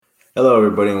Hello,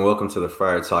 everybody, and welcome to the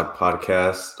Friar Talk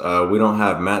podcast. We don't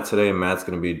have Matt today. Matt's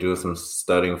going to be doing some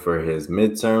studying for his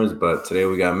midterms, but today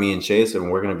we got me and Chase,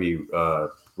 and we're going to be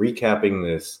recapping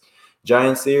this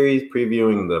Giant series,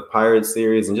 previewing the Pirates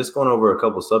series, and just going over a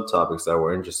couple subtopics that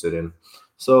we're interested in.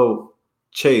 So,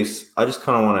 Chase, I just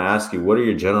kind of want to ask you, what are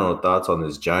your general thoughts on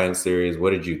this Giant series?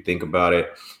 What did you think about it?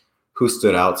 Who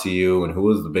stood out to you, and who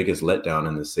was the biggest letdown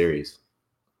in this series?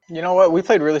 You know what? We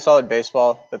played really solid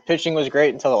baseball. The pitching was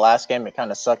great until the last game. It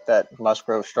kind of sucked that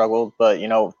Musgrove struggled. But,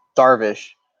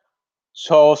 Darvish,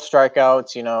 12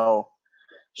 strikeouts,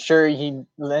 sure, he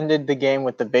ended the game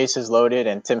with the bases loaded,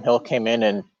 and Tim Hill came in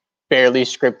and barely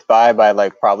scraped by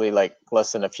like probably like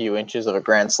less than a few inches of a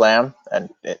grand slam, and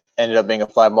it ended up being a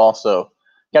fly ball. So,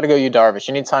 got to go you, Darvish.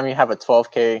 Anytime you have a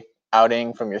 12K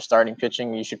outing from your starting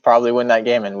pitching, you should probably win that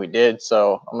game, and we did.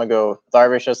 So, I'm going to go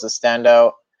Darvish as the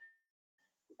standout.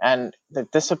 And the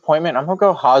disappointment, I'm gonna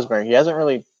go Hosmer. He hasn't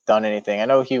really done anything. I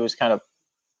know he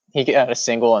got a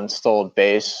single and stole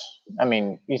base. I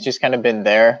mean, he's just kind of been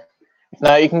there.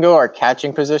 Now you can go our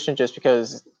catching position just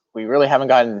because we really haven't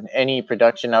gotten any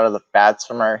production out of the bats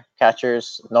from our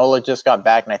catchers. Nola just got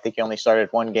back, and I think he only started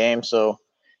one game, so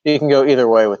you can go either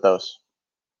way with those.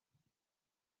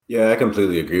 Yeah, I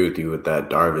completely agree with you with that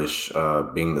Darvish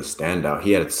being the standout.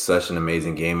 He had such an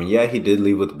amazing game. And yeah, he did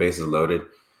leave with the bases loaded.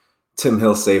 Tim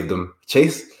Hill saved him.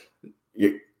 Chase,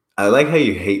 you, I like how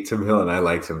you hate Tim Hill and I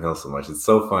like Tim Hill so much. It's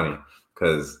so funny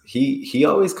because he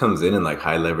always comes in like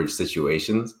high leverage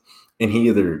situations and he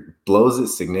either blows it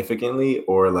significantly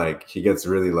or like he gets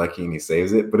really lucky and he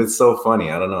saves it. But it's so funny.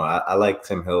 I don't know. I like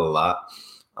Tim Hill a lot.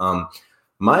 Um,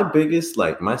 my biggest,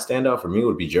 like my standout for me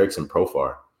would be Jurickson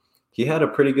Profar. He had a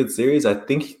pretty good series. I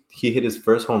think he hit his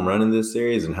first home run in this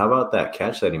series. And how about that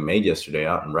catch that he made yesterday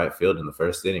out in right field in the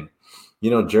first inning?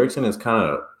 Jurickson has kind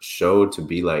of showed to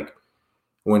be like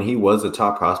when he was a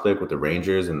top prospect with the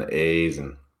Rangers and the A's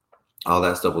and all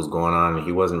that stuff was going on and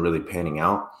he wasn't really panning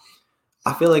out.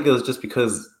 I feel like it was just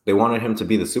because they wanted him to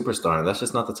be the superstar. And that's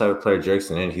just not the type of player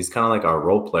Jurickson is. He's kind of like our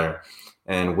role player.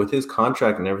 And with his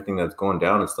contract and everything that's going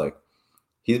down, it's like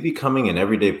he's becoming an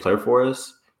everyday player for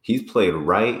us. He's played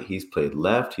right, he's played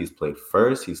left, he's played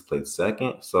first, he's played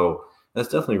second. So that's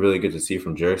definitely really good to see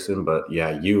from Jerson. But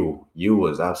yeah, you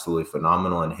was absolutely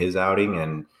phenomenal in his outing,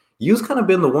 and you's kind of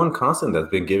been the one constant that's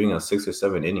been giving us 6 or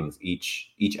 7 innings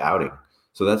each outing.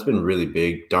 So that's been really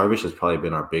big. Darvish has probably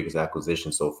been our biggest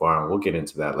acquisition so far, and we'll get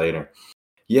into that later.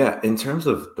 Yeah, in terms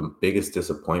of the biggest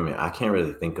disappointment, I can't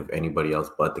really think of anybody else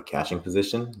but the catching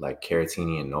position, like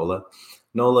Caratini and Nola.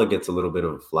 Nola gets a little bit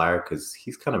of a flyer because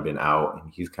he's kind of been out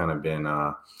and he's kind of been,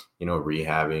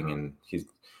 rehabbing and he's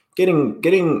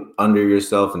getting under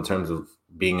yourself in terms of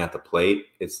being at the plate.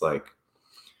 It's like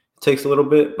it takes a little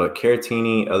bit, but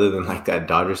Caratini, other than like that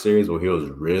Dodger series where he was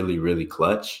really, really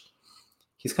clutch,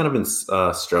 he's kind of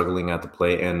been struggling at the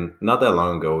plate. And not that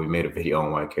long ago, we made a video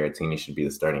on why Caratini should be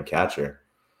the starting catcher.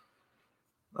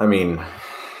 I mean,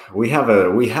 we have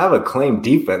a claim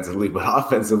defensively, but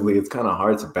offensively, it's kind of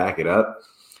hard to back it up.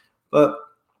 But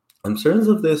in terms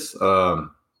of this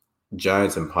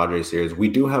Giants and Padres series, we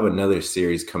do have another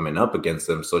series coming up against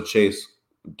them. So Chase,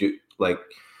 do like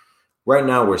right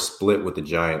now we're split with the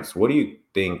Giants. What do you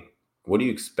think? What do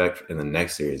you expect in the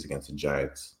next series against the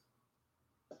Giants?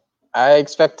 I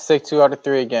expect to take 2 out of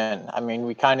 3 again. I mean,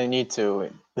 we kind of need to.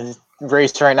 The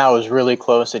race right now is really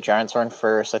close. The Giants are in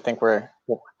first. I think we're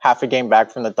half a game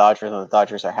back from the Dodgers, and the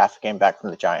Dodgers are half a game back from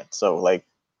the Giants. So, like,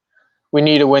 we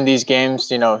need to win these games,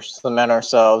 cement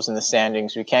ourselves in the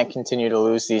standings. We can't continue to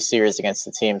lose these series against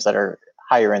the teams that are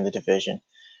higher in the division.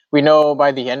 We know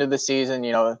by the end of the season,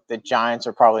 the Giants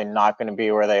are probably not going to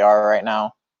be where they are right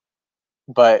now.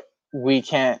 But we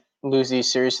can't lose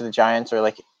these series to the Giants or,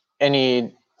 like,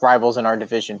 any rivals in our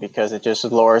division because it just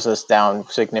lowers us down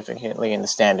significantly in the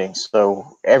standings.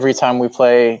 So every time we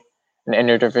play an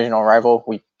interdivisional rival,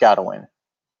 we got to win.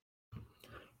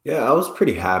 Yeah, I was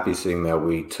pretty happy seeing that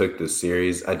we took the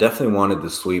series. I definitely wanted the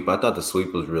sweep. I thought the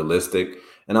sweep was realistic.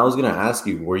 And I was going to ask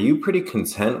you, were you pretty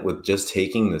content with just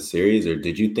taking the series, or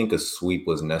did you think a sweep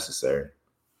was necessary?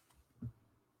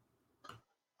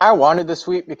 I wanted the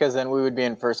sweep because then we would be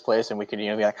in first place and we could,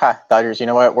 be like, Dodgers, you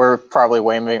know what? We're probably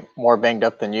way more banged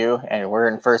up than you, and we're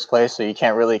in first place, so you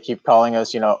can't really keep calling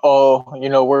us,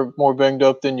 we're more banged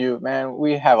up than you. Man,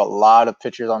 we have a lot of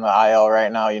pitchers on the IL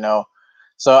right now.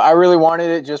 So I really wanted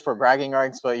it just for bragging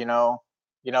rights, but,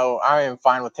 I am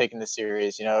fine with taking the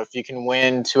series. If you can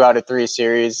win 2 out of 3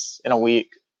 series in a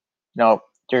week,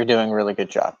 you're doing a really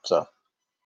good job. So.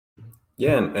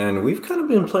 Yeah, and we've kind of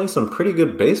been playing some pretty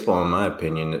good baseball, in my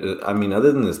opinion. I mean,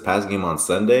 other than this past game on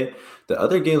Sunday, the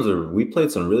other games where we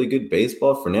played some really good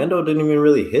baseball, Fernando didn't even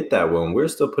really hit that well, and we're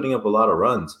still putting up a lot of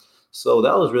runs. So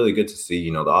that was really good to see.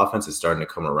 You know, the offense is starting to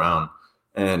come around,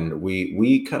 and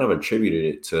we kind of attributed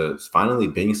it to finally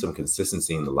being some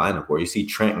consistency in the lineup where you see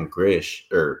Trent and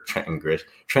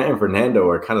Fernando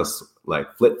are kind of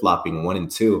like flip flopping 1 and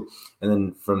 2, and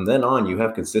then from then on you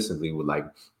have consistently with like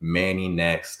Manny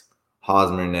next,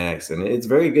 Hosmer next, and it's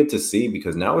very good to see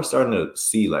because now we're starting to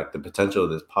see like the potential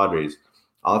of this Padres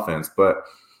offense. But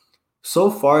so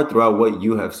far throughout what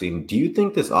you have seen, do you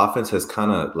think this offense has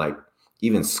kind of like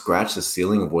even scratched the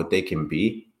ceiling of what they can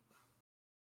be?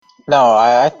 No,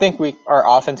 I think our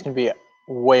offense can be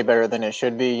way better than it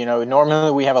should be. You know,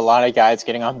 normally we have a lot of guys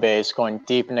getting on base, going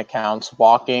deep into counts,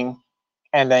 walking,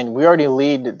 and then we already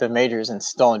lead the majors in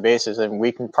stolen bases, and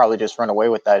we can probably just run away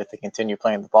with that if they continue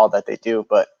playing the ball that they do.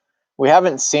 But we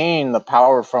haven't seen the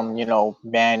power from,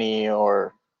 Manny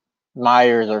or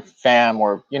Myers or Pham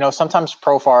or, sometimes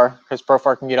Profar, because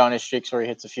Profar can get on his streaks where he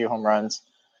hits a few home runs.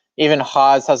 Even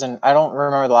Haas hasn't, I don't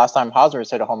remember the last time Hosmer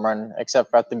hit a home run except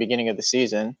for at the beginning of the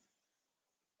season.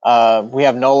 We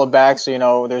have Nola back,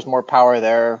 so there's more power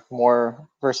there, more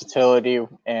versatility,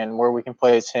 and where we can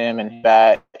place him and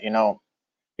bat.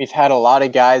 We've had a lot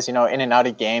of guys, in and out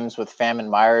of games with Pham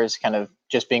and Myers, kind of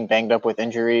just being banged up with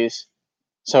injuries.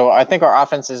 So I think our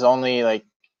offense is only like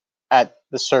at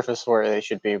the surface where they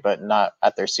should be, but not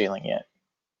at their ceiling yet.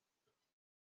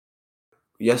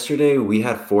 Yesterday we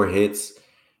had 4 hits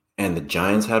and the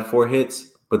Giants had 4 hits,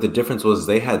 but the difference was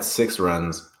they had 6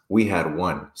 runs, we had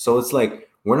one. So it's like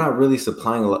we're not really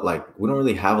supplying a lot. Like we don't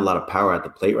really have a lot of power at the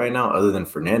plate right now, other than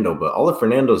Fernando. But all of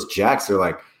Fernando's jacks are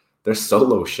like they're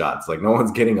solo shots. Like no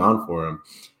one's getting on for him,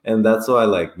 and that's why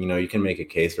you can make a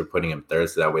case for putting him third,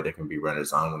 so that way there can be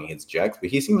runners on when he hits jacks.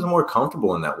 But he seems more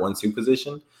comfortable in that 1-2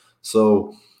 position.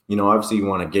 So obviously you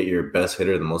want to get your best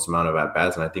hitter the most amount of at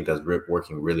bats, and I think that's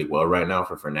working really well right now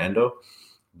for Fernando.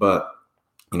 But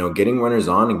getting runners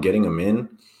on and getting them in,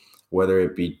 whether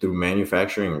it be through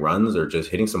manufacturing runs or just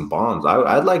hitting some bombs,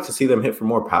 I'd like to see them hit for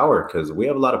more power because we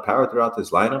have a lot of power throughout this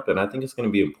lineup, and I think it's going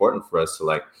to be important for us to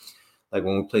like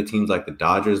when we play teams like the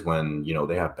Dodgers when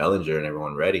they have Bellinger and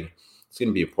everyone ready. It's going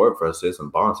to be important for us to hit some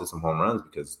bombs, hit some home runs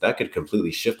because that could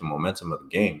completely shift the momentum of the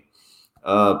game.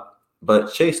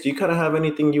 But Chase, do you kind of have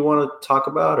anything you want to talk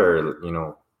about, or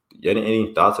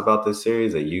any thoughts about this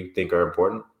series that you think are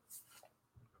important?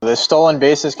 The stolen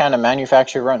bases kind of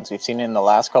manufacture runs. We've seen it in the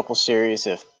last couple series.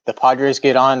 If the Padres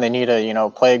get on, they need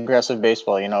to, play aggressive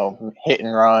baseball, hit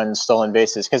and run, stolen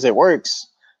bases, because it works.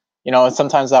 And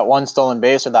sometimes that one stolen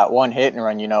base or that one hit and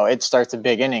run, it starts a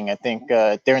big inning. I think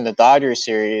during the Dodgers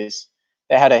series,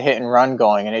 they had a hit and run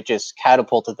going, and it just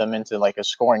catapulted them into like a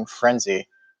scoring frenzy.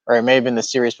 Or it may have been the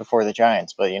series before the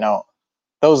Giants, but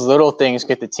those little things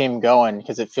get the team going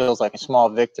because it feels like a small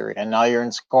victory. And now you're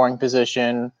in scoring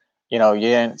position. You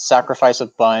didn't sacrifice a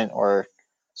bunt or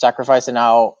sacrifice an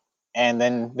out, and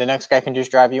then the next guy can just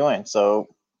drive you in. So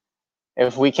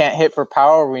if we can't hit for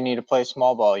power, we need to play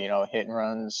small ball, hit and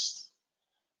runs,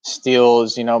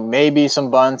 steals, maybe some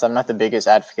bunts. I'm not the biggest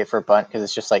advocate for bunt because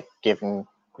it's just like giving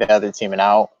the other team an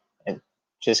out. It's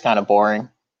just kind of boring.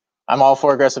 I'm all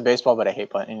for aggressive baseball, but I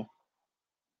hate bunting.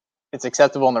 It's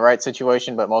acceptable in the right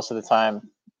situation, but most of the time,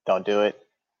 don't do it.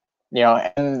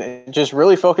 And just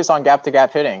really focus on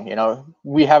gap-to-gap hitting.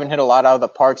 We haven't hit a lot out of the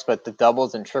parks, but the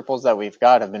doubles and triples that we've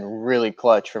got have been really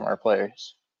clutch from our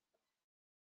players.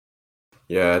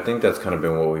 Yeah, I think that's kind of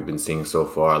been what we've been seeing so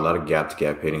far. A lot of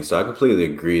gap-to-gap hitting. So I completely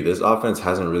agree. This offense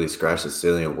hasn't really scratched the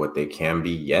ceiling of what they can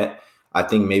be yet. I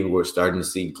think maybe we're starting to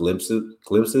see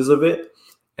glimpses of it,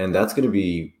 and that's going to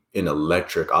be an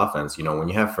electric offense. When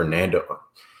you have Fernando,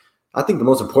 I think the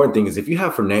most important thing is if you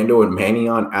have Fernando and Manny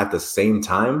on at the same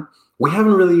time, we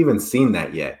haven't really even seen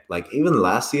that yet. Like even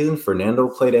last season, Fernando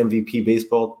played MVP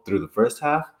baseball through the first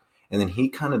half, and then he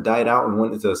kind of died out and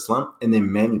went into a slump, and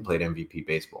then Manny played MVP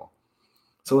baseball.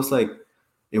 So it's like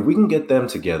if we can get them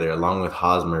together along with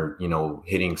Hosmer,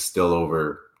 hitting still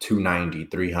over 290,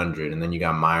 300, and then you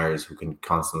got Myers who can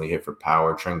constantly hit for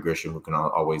power, Trent Grisham who can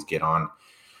always get on.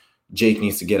 Jake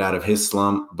needs to get out of his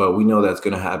slump, but we know that's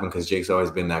going to happen because Jake's always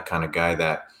been that kind of guy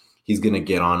that he's going to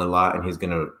get on a lot and he's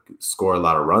going to score a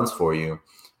lot of runs for you.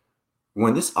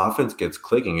 When this offense gets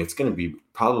clicking, it's going to be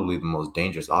probably the most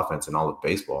dangerous offense in all of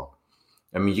baseball.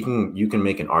 I mean, you can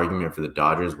make an argument for the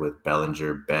Dodgers with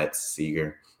Bellinger, Betts,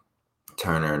 Seager,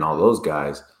 Turner, and all those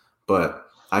guys, but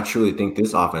I truly think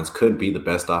this offense could be the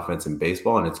best offense in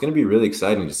baseball, and it's going to be really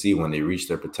exciting to see when they reach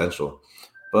their potential.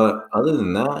 But other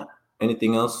than that,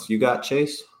 anything else you got,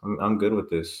 Chase? I'm good with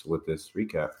this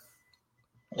recap.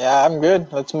 Yeah, I'm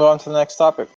good. Let's move on to the next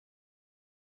topic.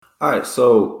 All right,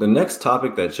 so the next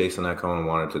topic that Chase and I kind of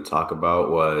wanted to talk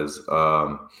about was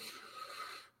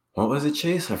what was it,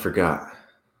 Chase? I forgot.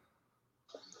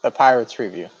 The Pirates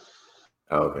review.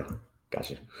 Oh, okay.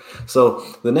 Gotcha. So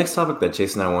the next topic that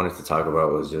Chase and I wanted to talk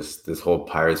about was just this whole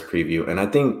Pirates preview. And I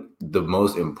think the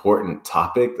most important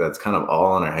topic that's kind of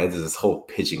all on our heads is this whole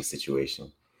pitching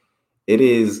situation. It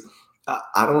is,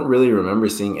 I don't really remember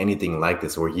seeing anything like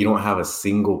this where you don't have a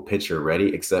single pitcher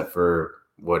ready except for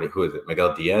who is it?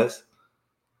 Miguel Diaz?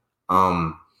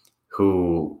 Um,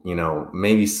 who,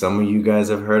 maybe some of you guys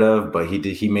have heard of, but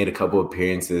he made a couple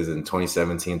appearances in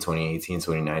 2017, 2018,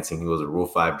 2019. He was a Rule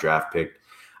 5 draft pick.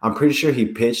 I'm pretty sure he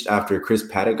pitched after Chris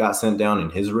Paddock got sent down in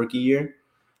his rookie year.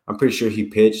 I'm pretty sure he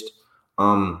pitched.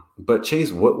 But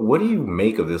Chase, what do you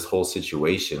make of this whole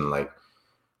situation? Like,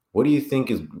 what do you think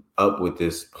is up with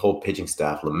this whole pitching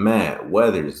staff? Lamet,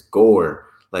 Weathers, Gore.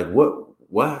 Like,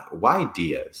 why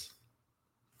Diaz?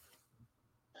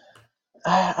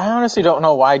 I honestly don't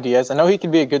know why Diaz. I know he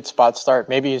could be a good spot start.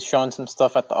 Maybe he's shown some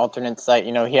stuff at the alternate site.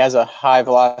 He has a high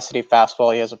velocity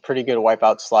fastball. He has a pretty good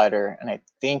wipeout slider, and I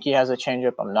think he has a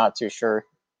changeup. I'm not too sure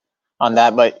on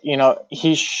that, but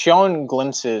he's shown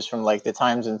glimpses from like the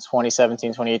times in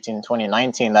 2017, 2018,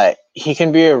 2019 that he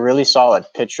can be a really solid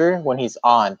pitcher when he's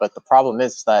on. But the problem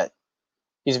is that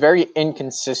he's very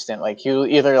inconsistent. Like he'll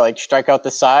either like strike out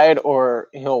the side or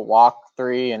he'll walk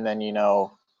three and then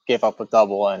give up a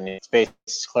double and it's base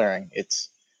clearing.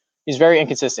 He's very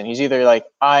inconsistent. He's either like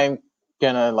I'm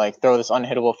gonna like throw this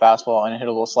unhittable fastball,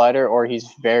 unhittable slider, or he's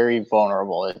very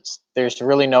vulnerable. There's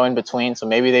really no in between. So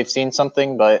maybe they've seen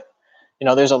something, but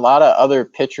there's a lot of other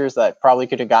pitchers that probably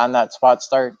could have gotten that spot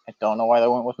start. I don't know why they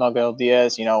went with Miguel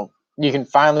Diaz. You can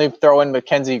finally throw in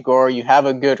Mackenzie Gore. You have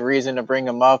a good reason to bring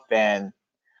him up, and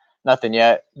nothing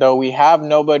yet. Though we have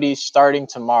nobody starting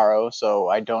tomorrow, so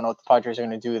I don't know what the Padres are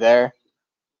going to do there.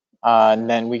 And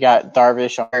then we got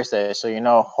Darvish on Thursday.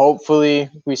 So, hopefully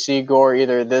we see Gore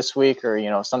either this week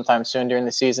or, sometime soon during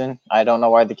the season. I don't know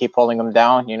why they keep holding him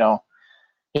down.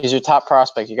 He's your top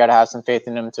prospect. You got to have some faith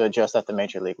in him to adjust at the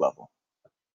major league level.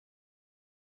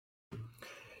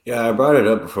 Yeah, I brought it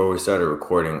up before we started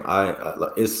recording.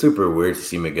 It's super weird to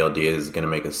see Miguel Diaz is going to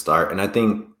make a start, and I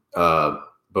think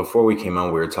before we came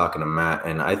on, we were talking to Matt,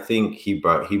 and I think he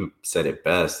said it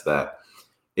best that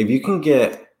if you can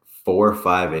get 4 or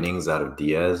 5 innings out of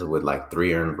Diaz with like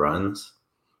 3 earned runs,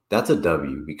 that's a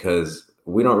W because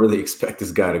we don't really expect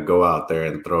this guy to go out there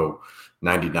and throw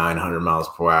 99, 100 miles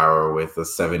per hour with a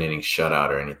 7-inning shutout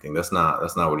or anything. That's not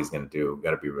what he's going to do.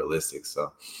 Got to be realistic.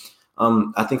 So.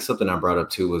 I think something I brought up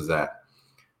too was that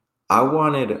I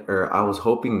was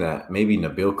hoping that maybe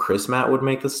Nabil Crismatt would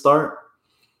make the start.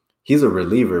 He's a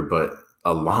reliever, but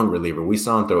a long reliever. We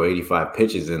saw him throw 85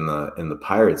 pitches in the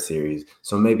Pirates series,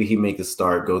 so maybe he make the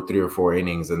start, go 3 or 4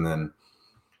 innings, and then.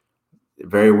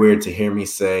 Very weird to hear me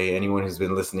say. Anyone who's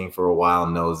been listening for a while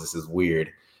knows this is weird.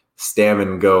 Stam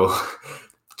and go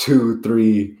 2,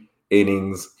 3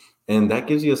 innings. And that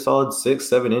gives you a solid 6,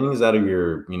 7 innings out of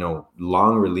your,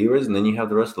 long relievers. And then you have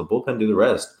the rest of the bullpen do the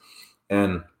rest.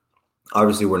 And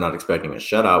obviously we're not expecting a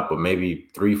shutout, but maybe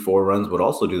 3, 4 runs would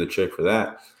also do the trick for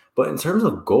that. But in terms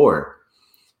of Gore,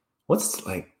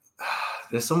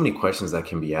 there's so many questions that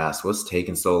can be asked. What's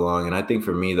taking so long? And I think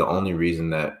for me, the only reason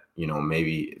that,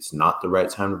 maybe it's not the right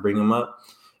time to bring him up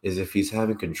is if he's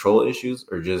having control issues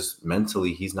or just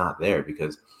mentally he's not there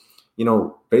because,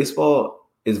 baseball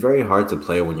is very hard to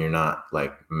play when you're not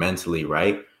like mentally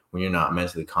right, when you're not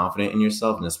mentally confident in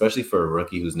yourself, and especially for a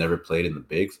rookie who's never played in the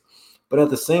bigs. But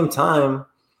at the same time,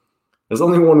 there's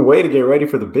only one way to get ready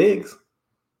for the bigs.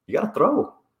 You got to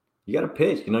throw. You got to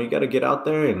pitch. You got to get out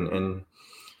there and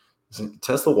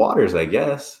test the waters, I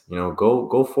guess.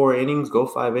 Go 4 innings, go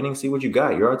 5 innings, see what you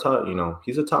got. You're a top,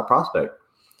 he's a top prospect.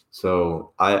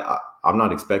 So I'm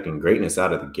not expecting greatness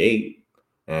out of the gate,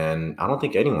 and I don't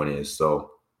think anyone is.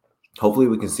 So hopefully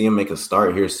we can see him make a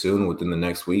start here soon within the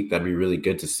next week. That'd be really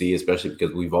good to see, especially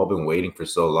because we've all been waiting for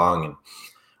so long. And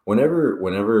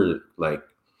whenever like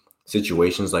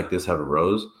situations like this have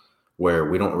arose where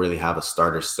we don't really have a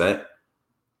starter set,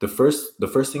 the first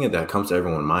thing that comes to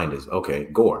everyone's mind is, okay,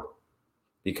 Gore.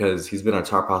 Because he's been our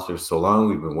top prospect for so long.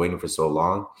 We've been waiting for so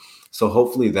long. So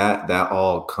hopefully that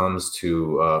all comes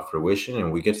to fruition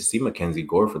and we get to see Mackenzie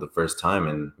Gore for the first time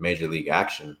in Major League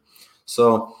action.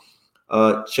 So,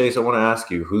 Chase, I want to ask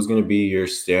you, who's going to be your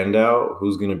standout?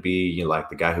 Who's going to be like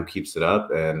the guy who keeps it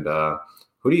up? And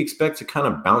who do you expect to kind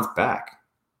of bounce back?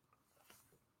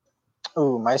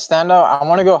 Ooh, my standout, I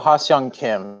want to go Ha-Seong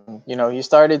Kim. He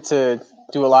started to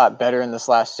do a lot better in this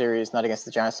last series, not against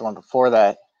the Giants, the one before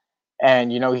that.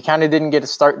 And, he kind of didn't get to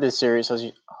start this series. So I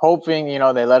was hoping,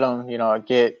 they let him,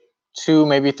 get 2,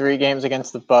 maybe 3 games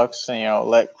against the Bucks, and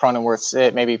let Cronenworth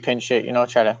sit, maybe pinch it,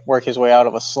 try to work his way out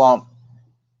of a slump.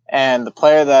 And the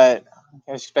player that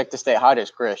I expect to stay hot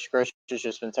is Grish. Grish has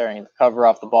just been tearing the cover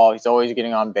off the ball. He's always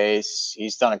getting on base.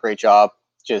 He's done a great job.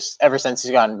 Just ever since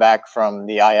he's gotten back from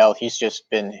the IL, he's just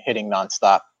been hitting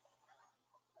nonstop.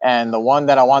 And the one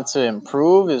that I want to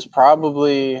improve is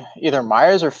probably either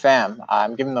Myers or Pham.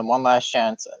 I'm giving them one last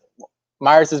chance.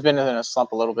 Myers has been in a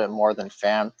slump a little bit more than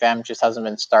Pham. Pham just hasn't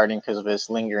been starting because of his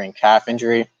lingering calf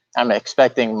injury. I'm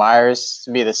expecting Myers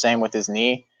to be the same with his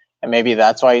knee, and maybe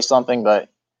that's why he's slumping. But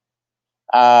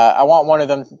I want one of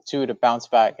them two to bounce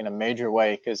back in a major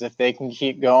way, because if they can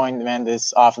keep going, man,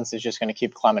 this offense is just going to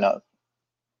keep climbing up.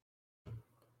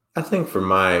 I think for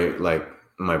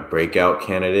my breakout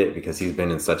candidate, because he's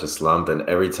been in such a slump, and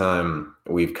every time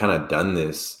we've kind of done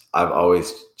this, I've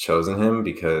always chosen him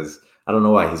because I don't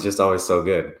know why. He's just always so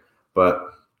good. But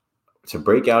to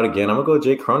break out again, I'm gonna go with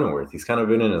Jake Cronenworth. He's kind of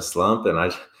been in a slump, and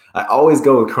I always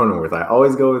go with Cronenworth. I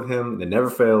always go with him. It never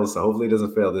fails, so hopefully it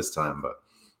doesn't fail this time.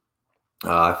 But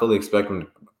I fully expect him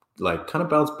to kind of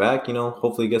bounce back.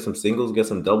 Hopefully get some singles, get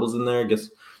some doubles in there.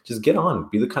 Just get on.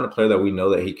 Be the kind of player that we know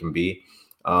that he can be.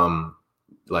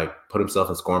 Put himself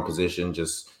in scoring position.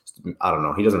 Just I don't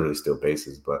know. He doesn't really steal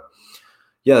bases, but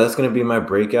yeah, that's gonna be my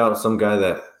breakout. Some guy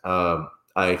that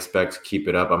I expect to keep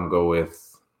it up. I'm gonna go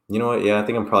with. You know what? Yeah, I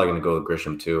think I'm probably gonna go with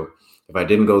Grisham too. If I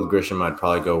didn't go with Grisham, I'd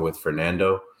probably go with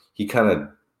Fernando. He kind of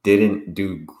didn't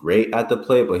do great at the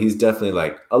plate, but he's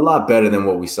definitely a lot better than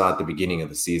what we saw at the beginning of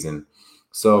the season.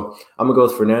 So I'm gonna go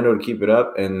with Fernando to keep it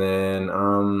up, and then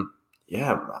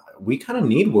we kind of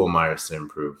need Will Myers to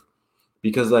improve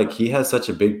because he has such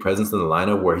a big presence in the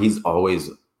lineup where he's always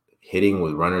hitting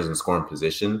with runners in scoring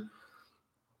position,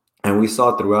 and we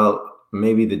saw throughout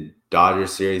maybe the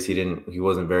Dodgers series he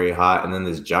wasn't very hot, and then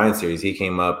this Giants series he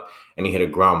came up and he hit a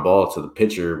ground ball to the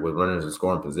pitcher with runners in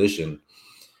scoring position.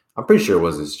 I'm pretty sure it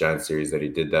was this Giants series that he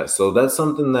did that. So that's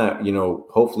something that,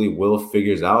 hopefully Will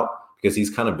figures out because he's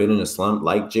kind of been in a slump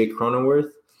like Jake Cronenworth.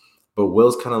 But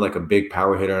Will's kind of like a big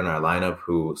power hitter in our lineup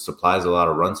who supplies a lot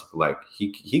of runs.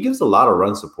 He gives a lot of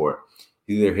run support.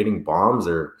 He's either hitting bombs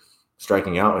or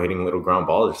striking out, hitting little ground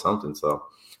balls or something. So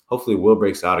hopefully Will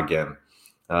breaks out again.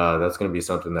 That's going to be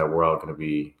something that we're all going to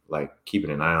be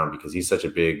keeping an eye on because he's such a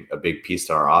big piece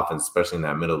to our offense, especially in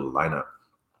that middle of the lineup.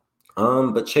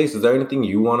 But Chase, is there anything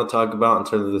you want to talk about in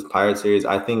terms of this Pirate series?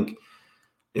 I think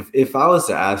if I was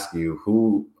to ask you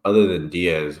who, other than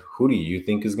Diaz, who do you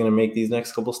think is going to make these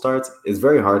next couple starts? It's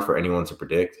very hard for anyone to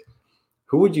predict.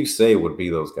 Who would you say would be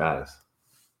those guys?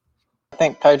 I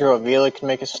think Pedro Avila can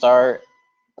make a start.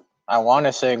 I want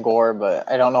to say Gore, but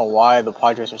I don't know why the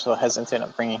Padres are so hesitant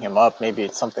of bringing him up. Maybe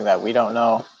it's something that we don't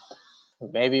know.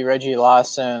 Maybe Reggie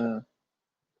Lawson.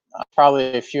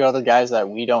 Probably a few other guys that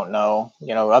we don't know.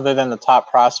 Other than the top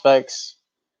prospects,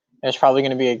 there's probably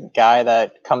going to be a guy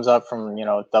that comes up from,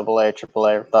 AA,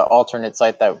 AAA, the alternate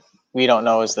site that we don't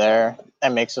know is there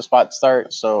and makes a spot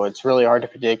start. So it's really hard to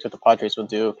predict what the Padres will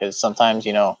do because sometimes,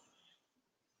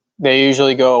 they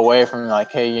usually go away from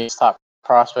hey, his top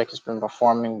prospect has been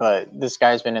performing, but this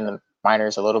guy's been in the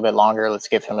minors a little bit longer. Let's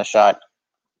give him a shot.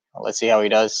 Let's see how he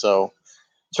does. So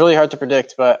it's really hard to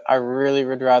predict, but I really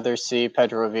would rather see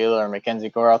Pedro Avila or Mackenzie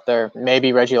Gore out there.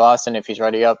 Maybe Reggie Lawson if he's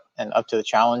ready up to the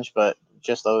challenge, but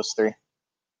just those three.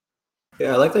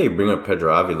 Yeah, I like that you bring up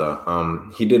Pedro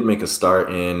Avila. He did make a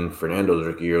start in Fernando's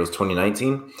rookie year. It was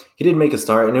 2019. He did make a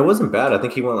start, and it wasn't bad. I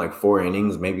think he went 4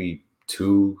 innings, maybe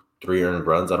 2-3 earned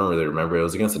runs. I don't really remember. It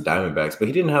was against the Diamondbacks, but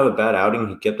he didn't have a bad outing.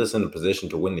 He kept us in a position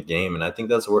to win the game, and I think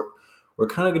that's what we're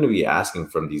kind of going to be asking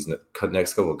from these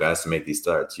next couple of guys to make these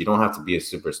starts. You don't have to be a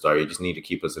superstar. You just need to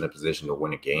keep us in a position to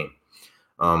win a game,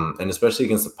 and especially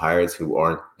against the Pirates, who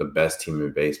aren't the best team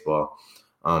in baseball.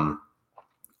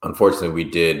 Unfortunately, we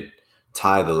did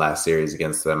tie the last series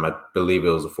against them. I believe it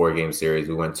was a 4-game series.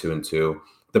 We went 2-2.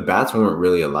 The bats weren't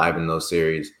really alive in those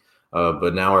series,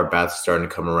 but now our bats are starting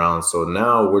to come around. So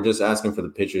now we're just asking for the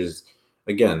pitchers.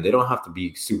 Again, they don't have to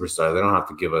be superstars. They don't have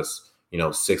to give us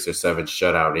 6 or 7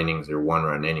 shutout innings or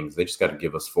 1-run innings. They just got to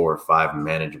give us 4 or 5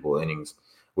 manageable innings,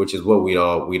 which is what we'd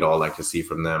all like to see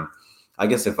from them. I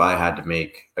guess if I had to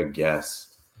make a guess,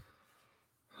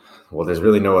 well, there's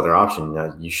really no other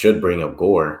option. You should bring up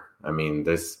Gore. I mean,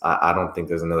 I don't think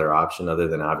there's another option other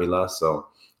than Avila. So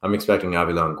I'm expecting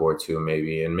Avila and Gore too,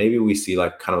 maybe. And maybe we see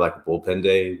kind of a bullpen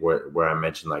day where I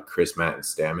mentioned Chris, Matt, and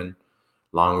Stammen,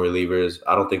 long relievers.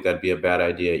 I don't think that'd be a bad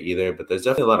idea either. But there's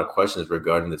definitely a lot of questions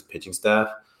regarding this pitching staff.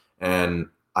 And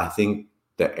I think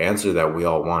the answer that we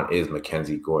all want is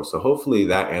Mackenzie Gore. So hopefully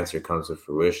that answer comes to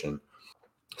fruition.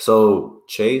 So,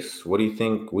 Chase, what do you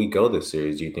think we go this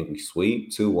series? Do you think we sweep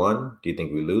 2-1? Do you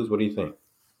think we lose? What do you think?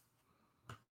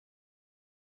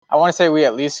 I want to say we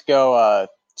at least go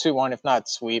 2-1, if not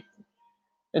sweep.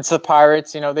 It's the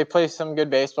Pirates. They play some good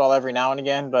baseball every now and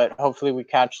again, but hopefully we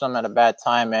catch them at a bad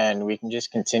time and we can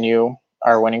just continue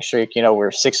our winning streak. We're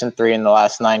 6-3 in the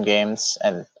last 9 games,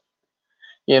 and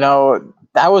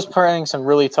that was playing some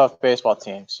really tough baseball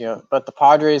teams. But the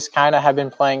Padres kind of have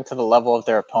been playing to the level of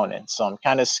their opponents, so I'm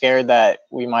kind of scared that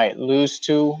we might lose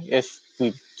 2 if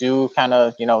we do kind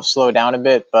of slow down a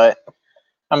bit. But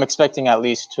I'm expecting at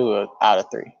least 2 out of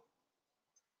 3.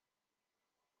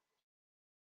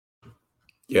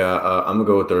 Yeah, I'm gonna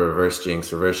go with the reverse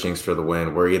jinx. Reverse jinx for the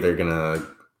win. We're either gonna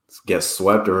get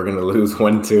swept or we're gonna lose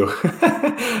 1-2.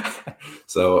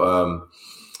 So,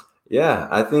 yeah,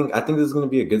 I think this is gonna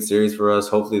be a good series for us.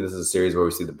 Hopefully, this is a series where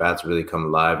we see the bats really come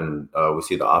alive and we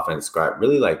see the offense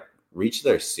really like reach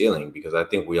their ceiling, because I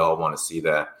think we all want to see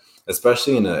that,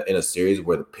 especially in a series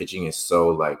where the pitching is so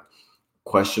like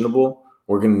questionable.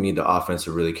 We're gonna need the offense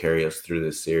to really carry us through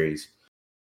this series.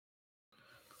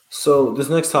 So this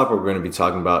next topic we're going to be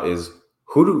talking about is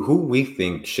who we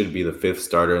think should be the fifth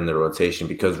starter in the rotation.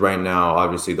 Because right now,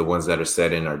 obviously, the ones that are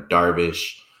set in are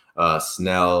Darvish,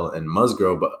 Snell, and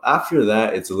Musgrove. But after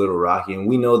that, it's a little rocky, and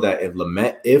we know that if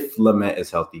Lamet is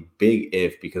healthy, big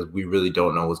if, because we really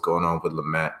don't know what's going on with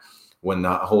Lamet. When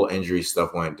the whole injury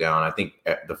stuff went down, I think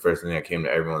the first thing that came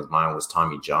to everyone's mind was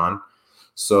Tommy John.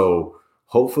 So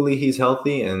hopefully he's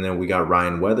healthy, and then we got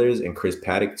Ryan Weathers and Chris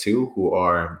Paddock too, who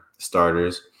are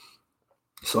starters.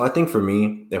 So I think for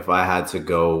me, if I had to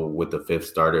go with the fifth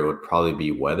starter, it would probably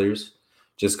be Weathers,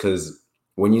 just because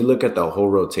when you look at the whole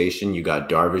rotation, you got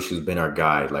Darvish, who's been our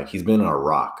guy. Like, he's been our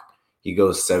rock. He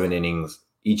goes 7 innings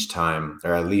each time,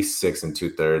 or at least 6 and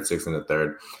 2/3, 6 and a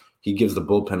third. He gives the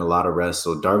bullpen a lot of rest.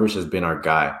 So Darvish has been our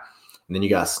guy. And then you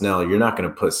got Snell. You're not going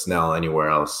to put Snell anywhere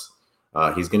else.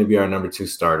 He's going to be our number 2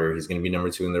 starter. He's going to be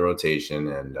number 2 in the rotation.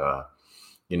 And,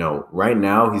 right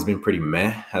now he's been pretty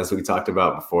meh, as we talked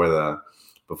about before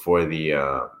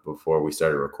we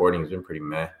started recording. He's been pretty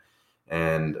meh.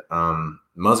 And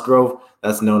Musgrove,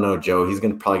 that's no Joe. He's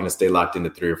probably gonna stay locked into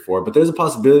 3 or 4. But there's a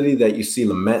possibility that you see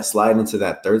Lamet slide into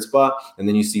that third spot, and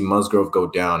then you see Musgrove go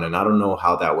down. And I don't know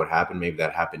how that would happen. Maybe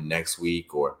that happened next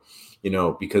week, or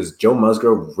because Joe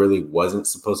Musgrove really wasn't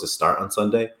supposed to start on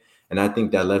Sunday, and I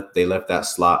think they left that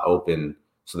slot open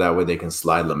so that way they can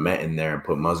slide Lamet in there and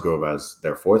put Musgrove as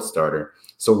their 4th starter.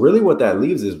 So really, what that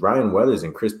leaves is Ryan Weathers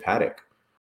and Chris Paddock.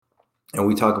 And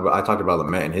I talked about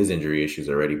Lamet and his injury issues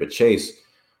already, but Chase,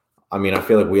 I mean, I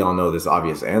feel like we all know this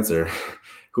obvious answer.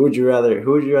 Who would you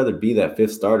rather be that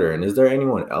 5th starter? And is there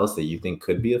anyone else that you think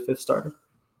could be a 5th starter?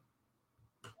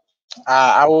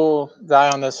 I will die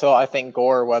on this hill. I think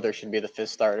Gore Weathers should be the 5th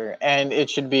starter, and it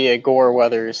should be a Gore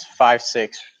Weathers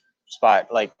 5-6 spot,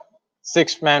 like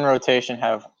 6-man rotation.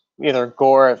 Have either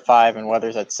Gore at 5 and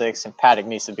Weathers at 6, and Paddock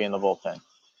needs to be in the bullpen.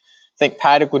 I think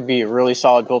Paddock would be a really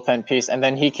solid bullpen piece, and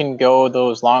then he can go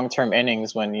those long-term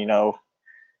innings when,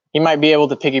 he might be able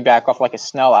to piggyback off like a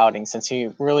Snell outing, since he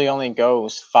really only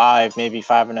goes 5, maybe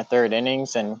 5 1/3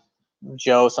 innings, and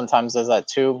Joe sometimes does that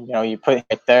too. You put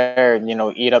it there,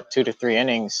 eat up 2 to 3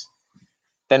 innings,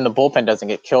 then the bullpen doesn't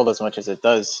get killed as much as it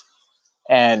does.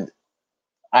 And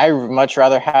I much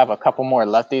rather have a couple more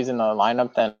lefties in the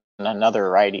lineup than another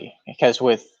righty, because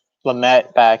with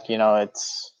Lamet back, you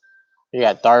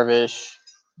got Darvish,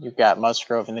 you got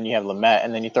Musgrove, and then you have Lamet,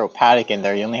 and then you throw Paddock in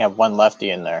there. You only have one lefty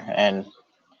in there. And,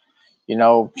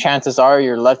 chances are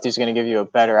your lefty is going to give you a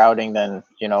better outing than,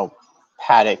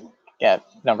 Paddock at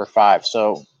number 5.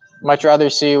 So much rather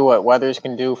see what Weathers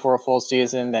can do for a full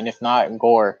season than, if not,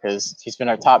 Gore, because he's been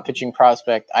our top pitching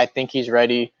prospect. I think he's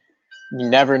ready. You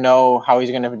never know how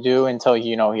he's going to do until,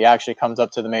 he actually comes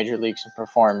up to the major leagues and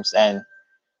performs. And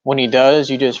when he does,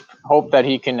 you just hope that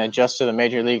he can adjust to the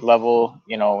major league level,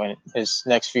 in his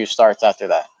next few starts after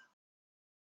that.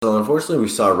 So unfortunately, we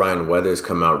saw Ryan Weathers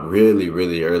come out really,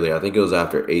 really early. I think it was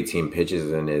after 18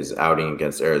 pitches in his outing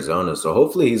against Arizona. So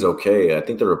hopefully he's okay. I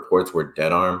think the reports were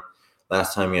dead arm.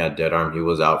 Last time he had dead arm, he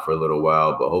was out for a little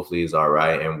while, but hopefully he's all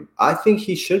right. And I think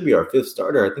he should be our 5th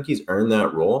starter. I think he's earned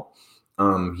that role.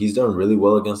 He's done really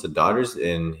well against the Dodgers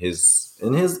in his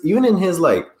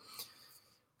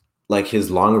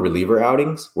his long reliever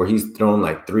outings, where he's thrown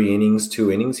like 3 innings, 2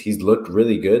 innings. He's looked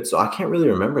really good. So I can't really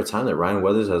remember a time that Ryan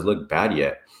Weathers has looked bad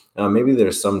yet. Maybe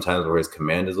there's some times where his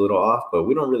command is a little off, but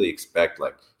we don't really expect,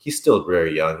 he's still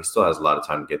very young. He still has a lot of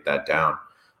time to get that down.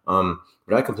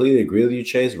 But I completely agree with you,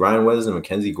 Chase. Ryan Weathers and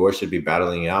Mackenzie Gore should be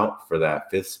battling out for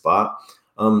that 5th spot.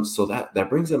 So that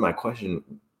brings up my question.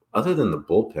 Other than the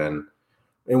bullpen,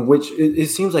 in which it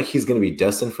seems like he's going to be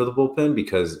destined for the bullpen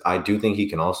because I do think he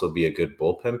can also be a good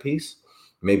bullpen piece.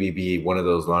 Maybe be one of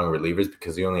those long relievers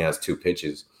because he only has 2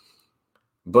 pitches.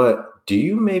 But do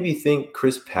you maybe think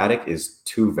Chris Paddack is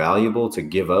too valuable to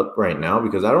give up right now?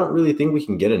 Because I don't really think we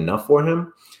can get enough for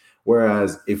him.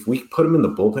 Whereas if we put him in the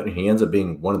bullpen and he ends up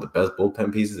being one of the best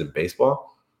bullpen pieces in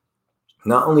baseball,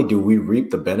 not only do we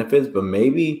reap the benefits, but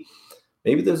maybe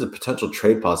there's a potential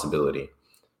trade possibility.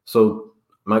 So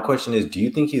my question is, do you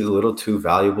think he's a little too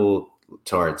valuable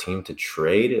to our team to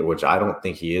trade, which I don't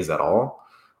think he is at all?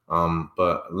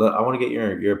 But I want to get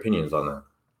your opinions on that.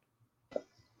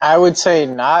 I would say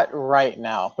not right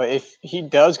now, but if he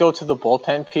does go to the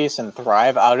bullpen piece and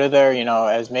thrive out of there,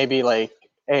 as maybe like,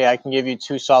 hey, I can give you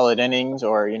 2 solid innings,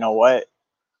 or you know what,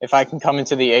 if I can come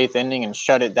into the 8th inning and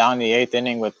shut it down the 8th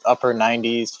inning with upper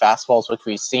 90s fastballs, which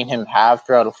we've seen him have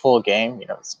throughout a full game,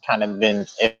 it's kind of been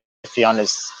iffy on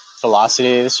his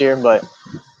velocity this year, but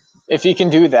if he can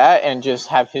do that and just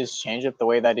have his changeup the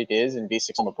way that it is and be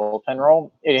successful in the bullpen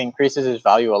role, it increases his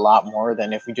value a lot more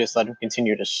than if we just let him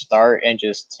continue to start and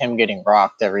just him getting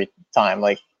rocked every time.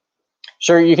 Like,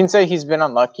 sure, you can say he's been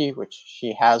unlucky, which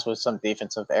he has with some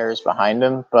defensive errors behind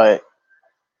him, but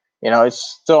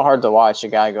it's still hard to watch a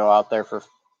guy go out there for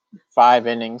 5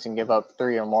 innings and give up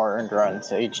 3 or more earned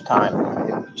runs each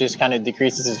time. It just kind of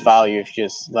decreases his value if you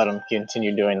just let him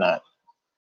continue doing that.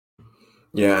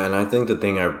 Yeah, and I think the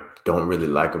thing I don't really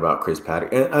like about Chris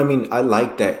Paddack, and I mean, I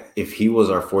like that if he was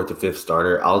our 4th or 5th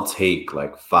starter, I'll take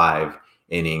like 5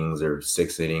 innings or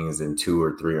 6 innings and 2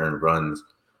 or 3 earned runs.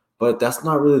 But that's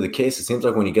not really the case. It seems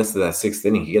like when he gets to that 6th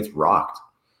inning, he gets rocked.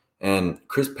 And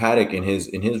Chris Paddack in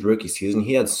his rookie season,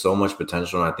 he had so much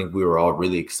potential, and I think we were all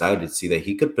really excited to see that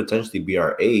he could potentially be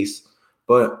our ace.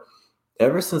 But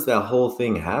ever since that whole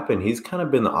thing happened, he's kind of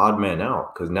been the odd man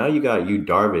out because now you got Yu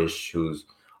Darvish, who's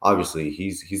obviously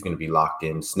he's going to be locked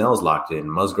in. Snell's locked in,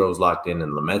 Musgrove's locked in,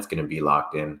 and Lamet's going to be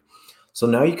locked in. So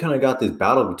now you kind of got this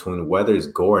battle between Weathers,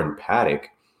 Gore, and Paddack.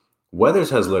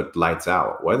 Weathers has looked lights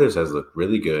out. Weathers has looked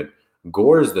really good.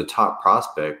 Gore is the top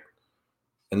prospect.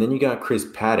 And then you got Chris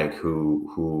Paddack,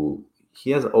 who he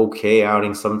has okay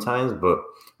outings sometimes, but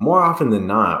more often than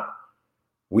not,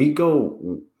 we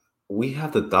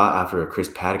have the thought after a Chris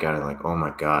Paddack outing, like, oh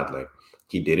my God, like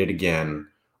he did it again,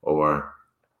 or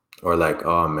like,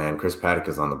 oh man, Chris Paddack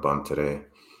is on the bump today.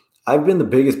 I've been the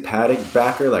biggest Paddack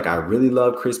backer. Like, I really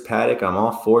love Chris Paddack. I'm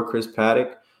all for Chris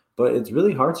Paddack, but it's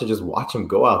really hard to just watch him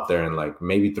go out there and like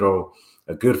maybe throw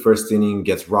a good first inning,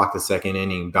 gets rocked the 2nd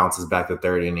inning, bounces back the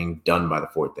 3rd inning, done by the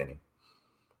 4th inning.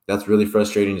 That's really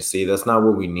frustrating to see. That's not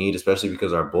what we need, especially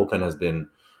because our bullpen has been,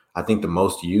 I think, the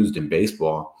most used in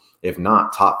baseball, if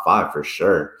not top 5 for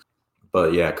sure.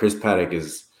 But yeah, Chris Paddack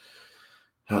is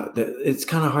it's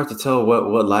kind of hard to tell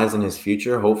what lies in his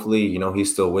future. Hopefully,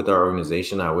 he's still with our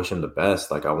organization. I wish him the best.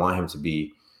 Like, I want him to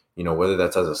be, whether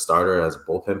that's as a starter or as a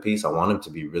bullpen piece, I want him to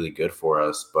be really good for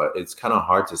us. But it's kind of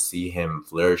hard to see him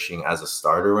flourishing as a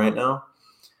starter right now,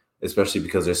 especially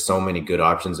because there's so many good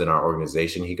options in our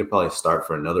organization. He could probably start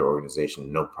for another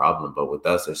organization, no problem. But with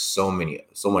us, there's so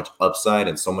much upside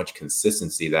and so much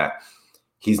consistency that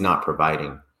he's not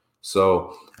providing.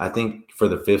 So I think for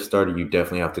the 5th starter, you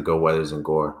definitely have to go Weathers and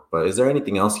Gore. But is there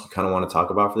anything else you kind of want to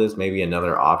talk about for this? Maybe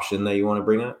another option that you want to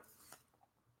bring up?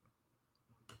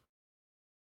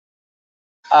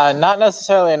 Not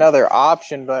necessarily another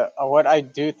option, but what I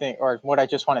do think, or what I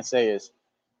just want to say is,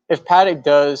 if Paddack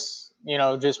does,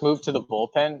 just move to the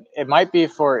bullpen, it might be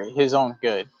for his own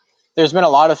good. There's been a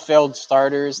lot of failed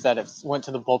starters that have went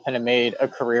to the bullpen and made a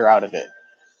career out of it.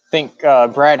 I think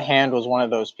Brad Hand was one of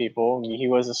those people. He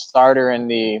was a starter in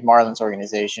the Marlins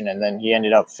organization, and then he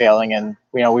ended up failing. And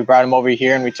we brought him over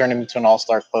here and we turned him into an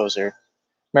all-star closer.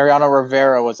 Mariano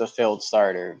Rivera was a failed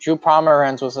starter. Drew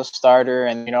Pomeranz was a starter,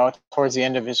 and towards the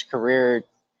end of his career,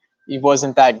 he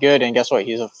wasn't that good. And guess what?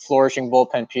 He's a flourishing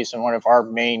bullpen piece and one of our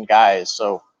main guys.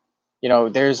 So,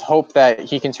 there's hope that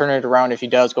he can turn it around if he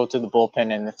does go to the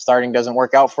bullpen. And if starting doesn't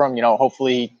work out for him,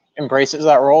 hopefully he embraces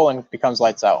that role and becomes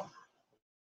lights out.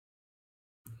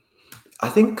 I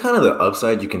think kind of the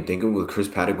upside you can think of with Chris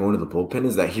Paddack going to the bullpen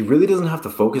is that he really doesn't have to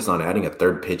focus on adding a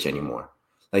 3rd pitch anymore.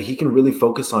 Like, he can really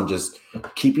focus on just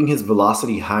keeping his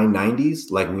velocity high 90s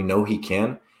like we know he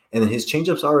can. And then his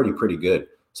changeup's already pretty good.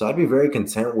 So I'd be very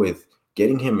content with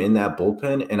getting him in that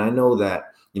bullpen. And I know that,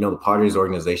 the Padres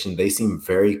organization, they seem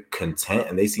very content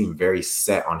and they seem very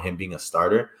set on him being a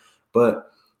starter.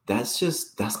 But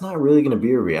that's not really going to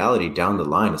be a reality down the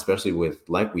line, especially with,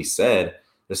 like we said,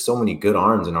 there's so many good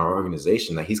arms in our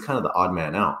organization that he's kind of the odd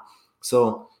man out.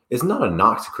 So it's not a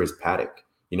knock to Chris Paddack.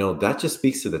 That just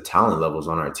speaks to the talent levels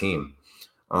on our team.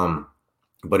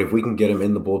 But if we can get him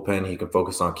in the bullpen, he can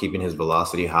focus on keeping his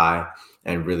velocity high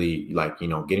and really, like,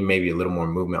 getting maybe a little more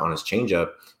movement on his changeup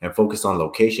and focus on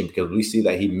location, because we see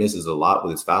that he misses a lot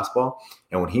with his fastball.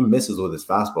 And when he misses with his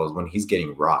fastball is when he's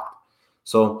getting rocked.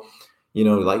 So,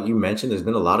 like you mentioned, there's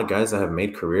been a lot of guys that have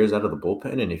made careers out of the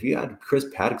bullpen. And if you add Chris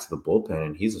Paddock to the bullpen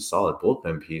and he's a solid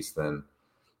bullpen piece, then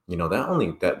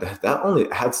that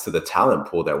only adds to the talent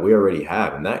pool that we already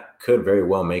have, and that could very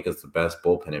well make us the best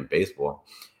bullpen in baseball.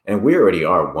 And we already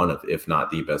are one of, if not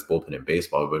the best bullpen in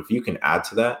baseball. But if you can add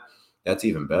to that, that's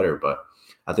even better. But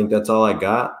I think that's all I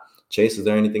got. Chase, is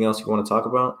there anything else you want to talk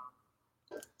about?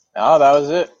 Oh, that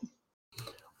was it.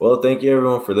 Well, thank you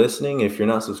everyone for listening. If you're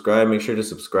not subscribed, make sure to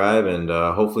subscribe, and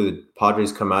hopefully the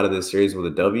Padres come out of this series with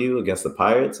a W against the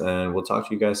Pirates. And we'll talk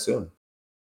to you guys soon.